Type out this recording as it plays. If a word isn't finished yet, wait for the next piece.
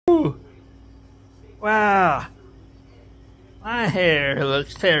Wow, my hair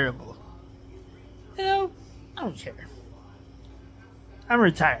looks terrible. You know, I don't care. I'm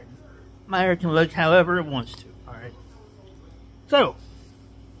retired. My hair can look however it wants to, alright? So,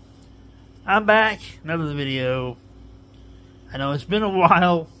 I'm back, another video. I know it's been a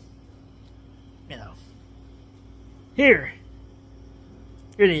while. You know. Here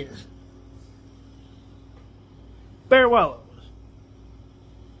it is. Bear Wallow's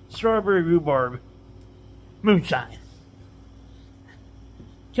Strawberry Rhubarb Moonshine.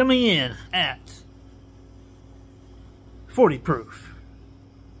 Coming in at 40 proof.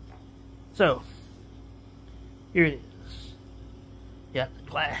 So, here it is. Got the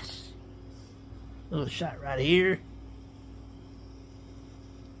glass. Little shot right here.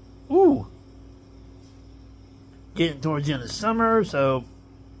 Ooh. Getting towards the end of summer, so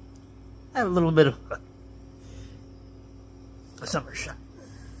I have a little bit of a summer shot.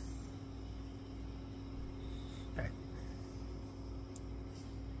 All right.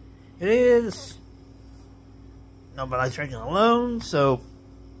 It is. Nobody likes drinking alone, so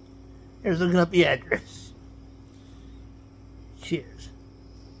here's looking up the address. Cheers.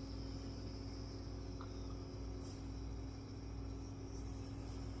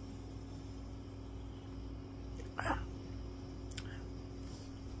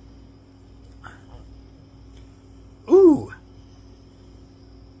 Ooh.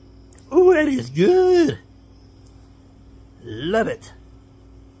 Ooh, that is good. Love it.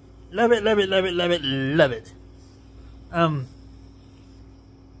 Love it, love it, love it, love it, love it.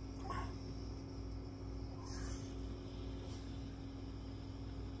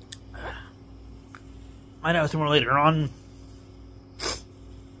 Might have some more later on.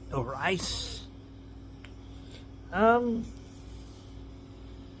 Over ice.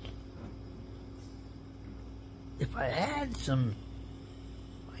 If I had some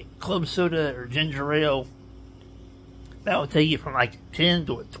like club soda or ginger ale, that would take it from like 10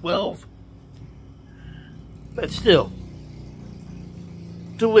 to a 12. But still,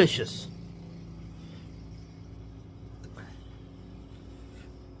 delicious.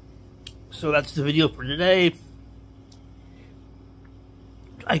 So that's the video for today.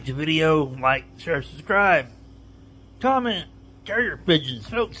 Like the video, like, share, subscribe, comment, carrier pigeon,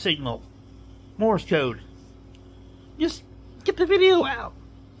 smoke signal, Morse code. Just get the video out.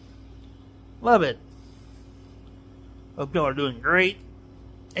 Love it. Hope y'all are doing great.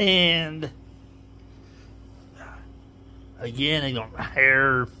 And again, my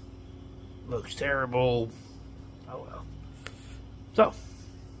hair looks terrible. Oh well. So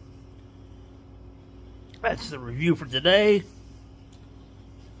that's the review for today.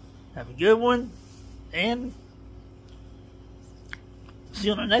 Have a good one, and see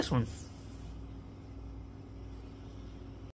you on the next one.